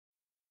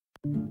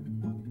Another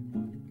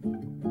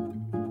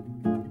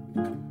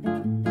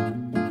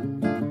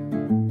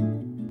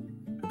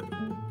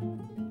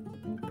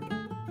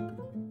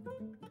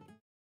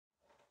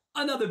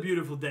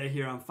beautiful day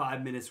here on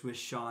 5 Minutes with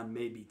Sean,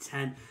 maybe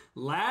 10.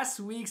 Last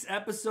week's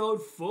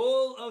episode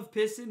full of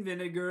piss and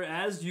vinegar,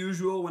 as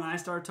usual when I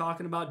start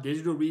talking about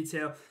digital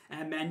retail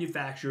and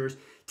manufacturers.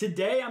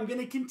 Today I'm going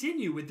to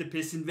continue with the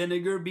piss and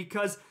vinegar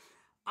because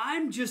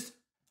I'm just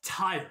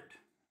tired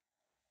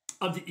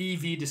of the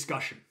EV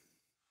discussion.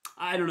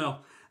 I don't know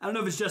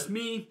if it's just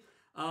me.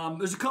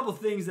 There's a couple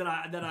things that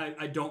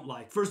I don't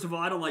like. First of all,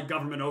 I don't like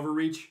government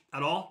overreach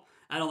at all.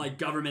 I don't like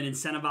government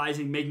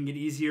incentivizing, making it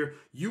easier.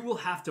 You will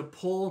have to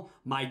pull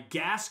my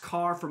gas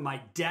car from my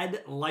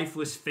dead,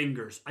 lifeless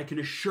fingers. I can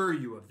assure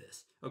you of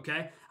this,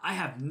 okay? I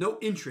have no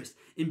interest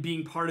in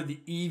being part of the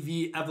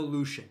EV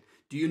evolution.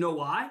 Do you know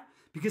why?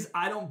 Because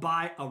I don't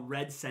buy a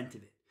red cent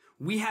of it.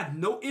 We have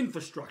no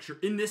infrastructure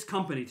in this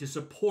company to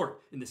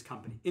support, this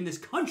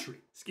country,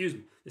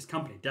 this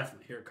company,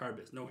 definitely here at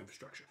CarBiz, no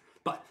infrastructure,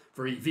 but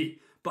for EV.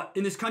 But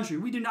in this country,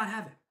 we do not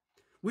have it.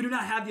 We do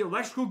not have the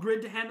electrical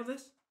grid to handle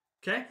this.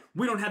 Okay,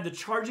 we don't have the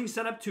charging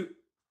setup to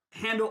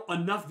handle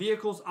enough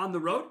vehicles on the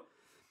road.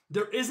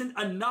 There isn't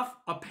enough,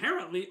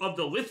 apparently, of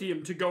the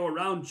lithium to go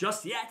around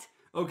just yet.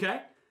 Okay,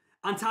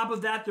 on top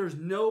of that, there's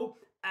no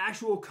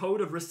actual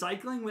code of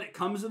recycling when it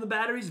comes to the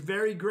batteries.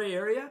 Very gray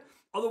area.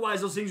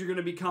 Otherwise, those things are going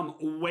to become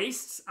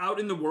wastes out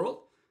in the world.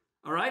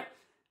 All right,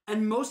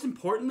 and most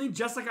importantly,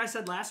 just like I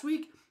said last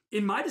week,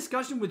 in my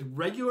discussion with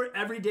regular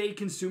everyday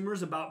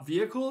consumers about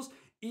vehicles,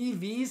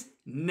 EVs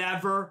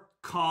never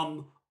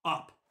come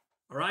up.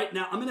 All right,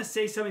 now I'm going to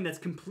say something that's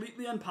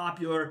completely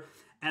unpopular,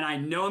 and I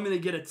know I'm going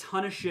to get a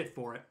ton of shit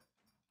for it.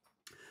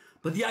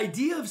 But the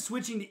idea of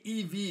switching to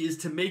EV is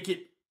to make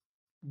it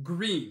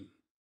green.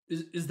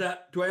 Is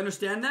that, do I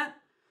understand that?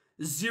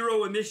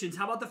 Zero emissions.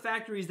 How about the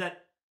factories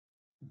that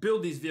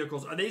build these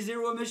vehicles? Are they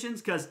zero emissions?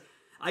 Because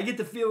I get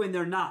the feeling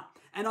they're not.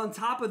 And on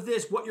top of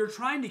this, what you're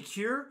trying to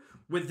cure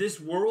with this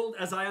world,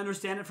 as I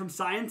understand it from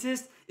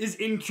scientists, is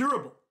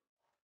incurable.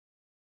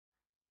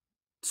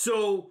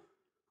 So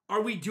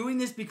are we doing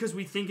this because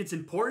we think it's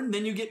important?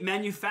 Then you get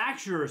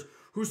manufacturers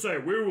who say,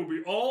 we will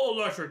be all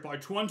electric by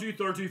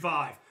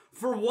 2035.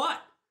 For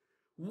what?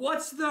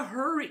 What's the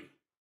hurry?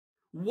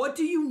 What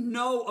do you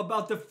know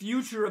about the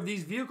future of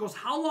these vehicles?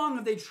 How long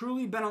have they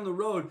truly been on the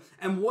road?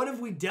 And what have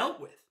we dealt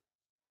with?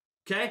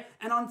 Okay?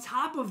 And on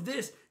top of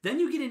this, then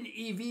you get into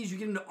EVs, you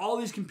get into all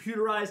these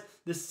computerized,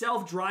 the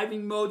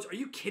self-driving modes. Are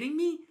you kidding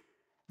me?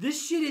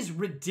 This shit is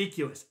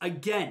ridiculous.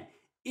 Again,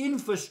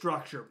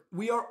 infrastructure.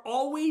 We are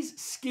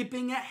always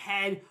skipping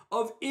ahead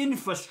of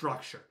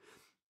infrastructure.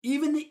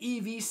 Even the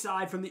EV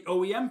side from the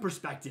OEM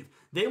perspective,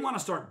 they want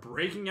to start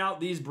breaking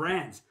out these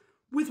brands.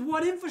 With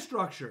what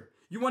infrastructure?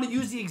 You want to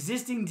use the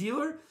existing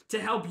dealer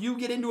to help you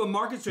get into a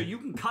market so you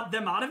can cut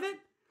them out of it?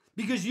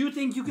 Because you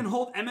think you can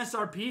hold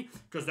MSRP?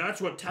 Because that's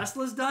what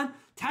Tesla's done?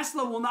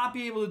 Tesla will not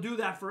be able to do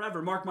that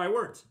forever, mark my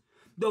words.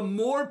 The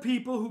more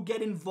people who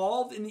get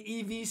involved in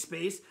the EV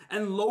space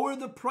and lower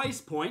the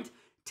price point,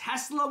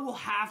 Tesla will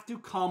have to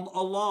come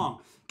along.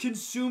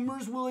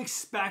 Consumers will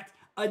expect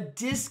a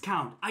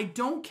discount. I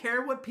don't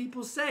care what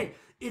people say.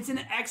 It's an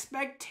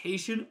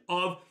expectation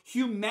of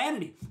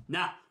humanity.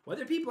 Now,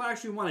 whether people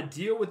actually want to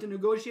deal with the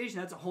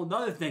negotiation, that's a whole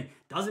other thing.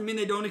 Doesn't mean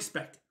they don't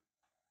expect it.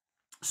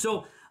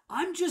 So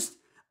I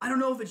don't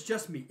know if it's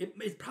just me.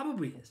 It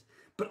probably is.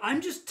 But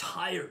I'm just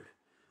tired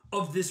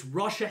of this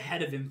rush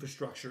ahead of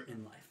infrastructure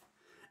in life.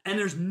 And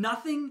there's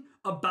nothing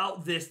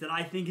about this that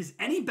I think is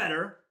any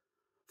better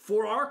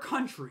for our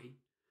country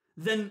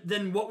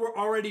than what we're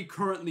already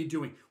currently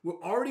doing.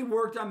 We've already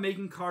worked on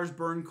making cars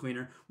burn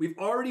cleaner. We've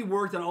already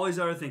worked on all these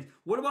other things.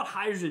 What about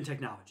hydrogen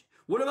technology?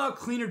 What about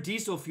cleaner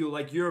diesel fuel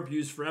like Europe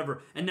used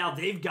forever, and now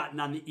they've gotten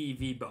on the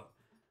EV boat?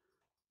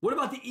 What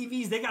about the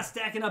EVs they got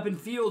stacking up in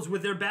fields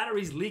with their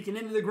batteries leaking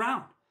into the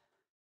ground?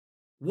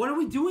 What are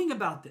we doing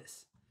about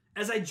this?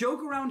 As I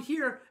joke around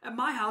here at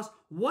my house,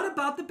 what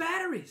about the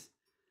batteries?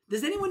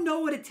 Does anyone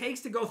know what it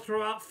takes to go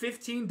throw out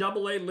 15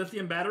 AA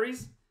lithium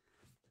batteries?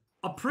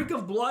 A prick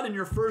of blood in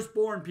your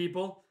firstborn,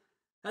 people.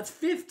 That's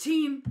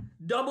 15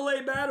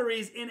 AA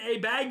batteries in a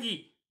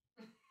baggie.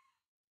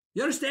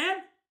 You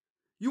understand?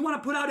 You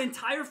want to put out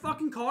entire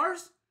fucking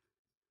cars?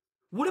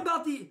 What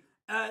about the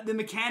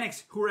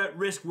mechanics who are at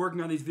risk working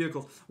on these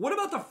vehicles? What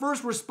about the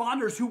first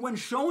responders who, when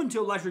shown to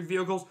electric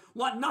vehicles,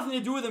 want nothing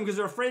to do with them because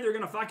they're afraid they're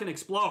going to fucking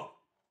explode?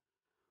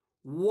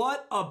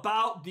 What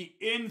about the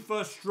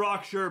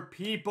infrastructure,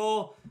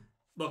 people?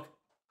 Look,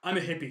 I'm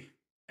a hippie.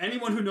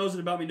 Anyone who knows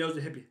it about me knows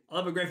a hippie. I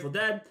love a Grateful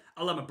Dead.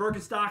 I love my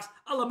Birkenstocks.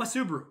 I love my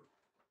Subaru.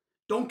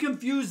 Don't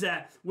confuse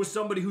that with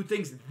somebody who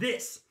thinks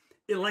this,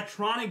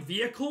 electronic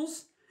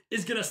vehicles,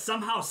 is going to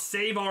somehow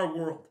save our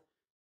world.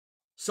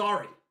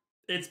 Sorry.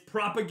 It's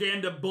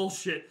propaganda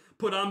bullshit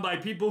put on by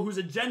people whose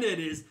agenda it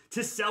is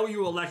to sell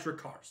you electric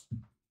cars.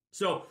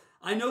 So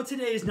I know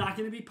today is not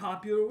going to be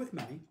popular with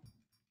many.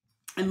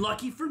 And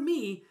lucky for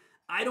me,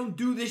 I don't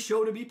do this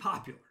show to be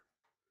popular.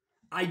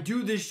 I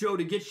do this show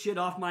to get shit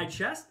off my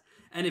chest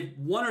And if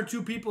one or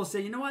two people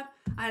say, you know what,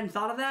 I hadn't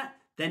thought of that,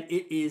 then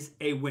it is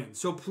a win.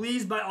 So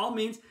please, by all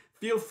means,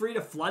 feel free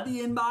to flood the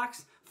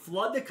inbox,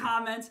 flood the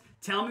comments,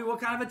 tell me what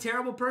kind of a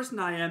terrible person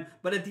I am.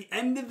 But at the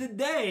end of the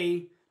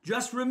day,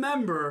 just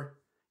remember,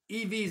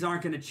 EVs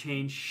aren't going to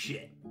change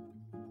shit.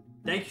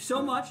 Thank you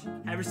so much.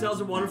 Have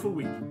yourselves a wonderful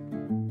week.